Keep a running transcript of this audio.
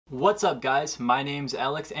What's up guys, my name's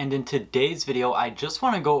Alex and in today's video I just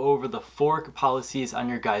want to go over the 4 policies on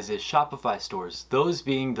your guys' Shopify stores. Those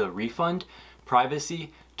being the refund,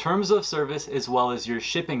 privacy, terms of service, as well as your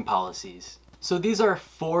shipping policies. So these are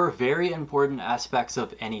 4 very important aspects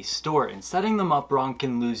of any store, and setting them up wrong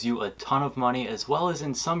can lose you a ton of money, as well as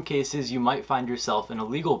in some cases you might find yourself in a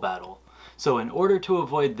legal battle. So in order to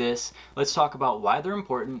avoid this, let's talk about why they're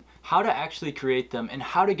important, how to actually create them, and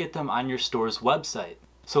how to get them on your store's website.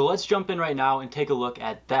 So let's jump in right now and take a look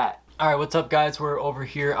at that. Alright, what's up guys? We're over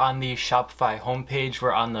here on the Shopify homepage.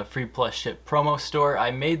 We're on the Free Plus Ship promo store.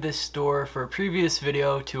 I made this store for a previous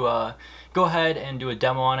video to go ahead and do a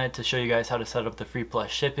demo on it to show you guys how to set up the Free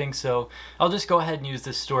Plus shipping. So I'll just go ahead and use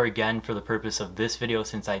this store again for the purpose of this video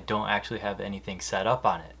since I don't actually have anything set up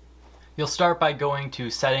on it. You'll start by going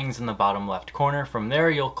to settings in the bottom left corner. From there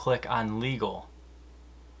you'll click on legal.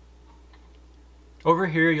 Over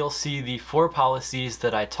here you'll see the 4 policies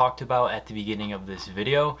that I talked about at the beginning of this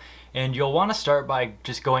video, and you'll want to start by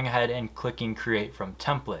just going ahead and clicking create from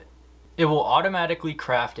template. It will automatically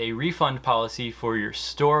craft a refund policy for your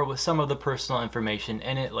store with some of the personal information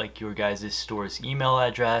in it, like your guys' store's email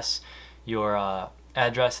address, your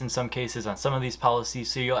address in some cases on some of these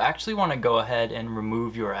policies. So you'll actually want to go ahead and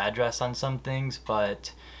remove your address on some things,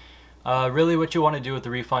 but really what you want to do with the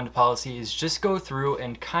refund policy is just go through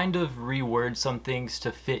and kind of reword some things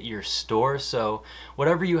to fit your store. So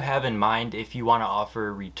whatever you have in mind, if you want to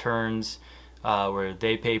offer returns where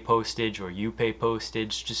they pay postage or you pay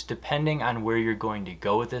postage, just depending on where you're going to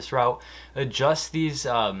go with this route, adjust these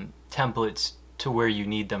templates to where you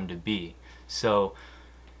need them to be. So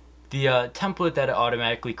the template that it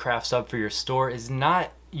automatically crafts up for your store is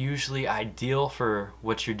not usually ideal for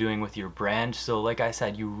what you're doing with your brand. So like I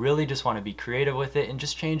said, you really just want to be creative with it and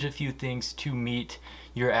just change a few things to meet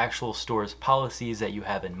your actual store's policies that you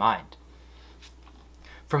have in mind.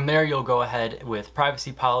 From there you'll go ahead with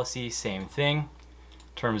privacy policy, same thing.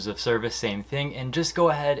 Terms of service, same thing, and just go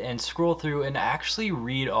ahead and scroll through and actually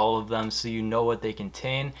read all of them so you know what they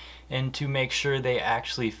contain and to make sure they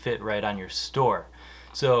actually fit right on your store.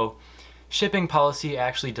 So shipping policy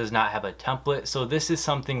actually does not have a template, so this is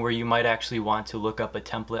something where you might actually want to look up a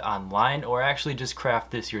template online or actually just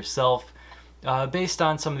craft this yourself based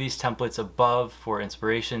on some of these templates above for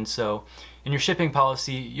inspiration. So in your shipping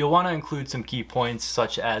policy, you'll want to include some key points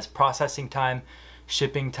such as processing time,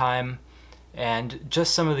 shipping time, and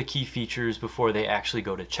just some of the key features before they actually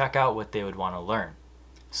go to checkout, what they would want to learn.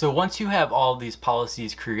 So once you have all of these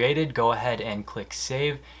policies created, go ahead and click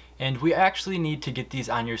save. And we actually need to get these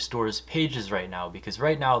on your store's pages right now, because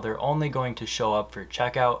right now they're only going to show up for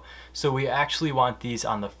checkout. So we actually want these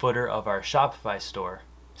on the footer of our Shopify store.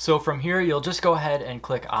 So from here, you'll just go ahead and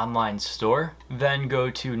click online store, then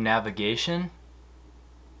go to navigation.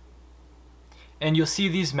 And you'll see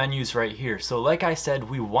these menus right here. So like I said,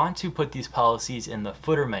 we want to put these policies in the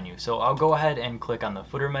footer menu. So I'll go ahead and click on the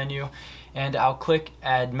footer menu and I'll click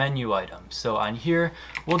add menu item. So on here,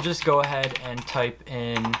 we'll just go ahead and type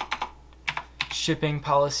in shipping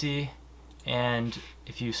policy. And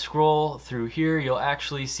if you scroll through here, you'll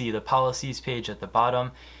actually see the policies page at the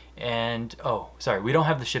bottom. And oh, sorry, we don't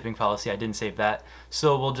have the shipping policy. I didn't save that.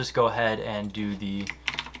 So we'll just go ahead and do the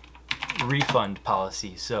refund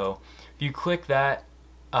policy. So if you click that,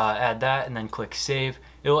 add that, and then click save,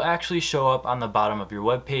 it will actually show up on the bottom of your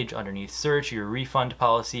web page underneath search, your refund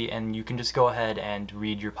policy, and you can just go ahead and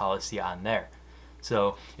read your policy on there.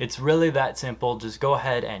 So it's really that simple. Just go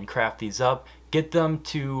ahead and craft these up, get them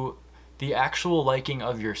to the actual liking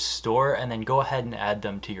of your store, and then go ahead and add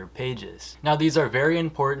them to your pages. Now these are very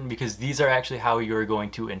important because these are actually how you're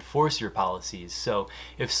going to enforce your policies. So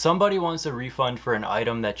if somebody wants a refund for an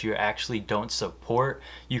item that you actually don't support,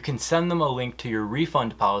 you can send them a link to your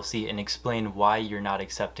refund policy and explain why you're not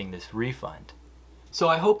accepting this refund. So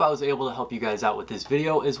I hope I was able to help you guys out with this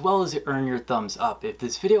video, as well as earn your thumbs up. If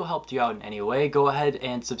this video helped you out in any way, go ahead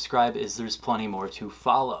and subscribe, as there's plenty more to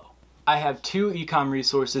follow. I have 2 ecom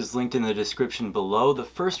resources linked in the description below. The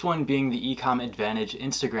first one being the Ecom Advantage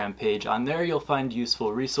Instagram page. On there you'll find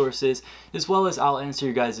useful resources, as well as I'll answer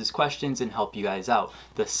your guys' questions and help you guys out.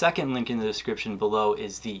 The second link in the description below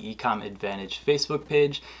is the Ecom Advantage Facebook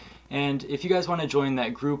page. And if you guys want to join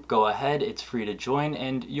that group, go ahead, it's free to join,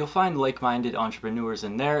 and you'll find like-minded entrepreneurs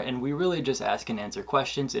in there, and we really just ask and answer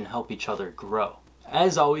questions and help each other grow.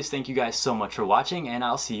 As always, thank you guys so much for watching, and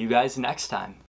I'll see you guys next time.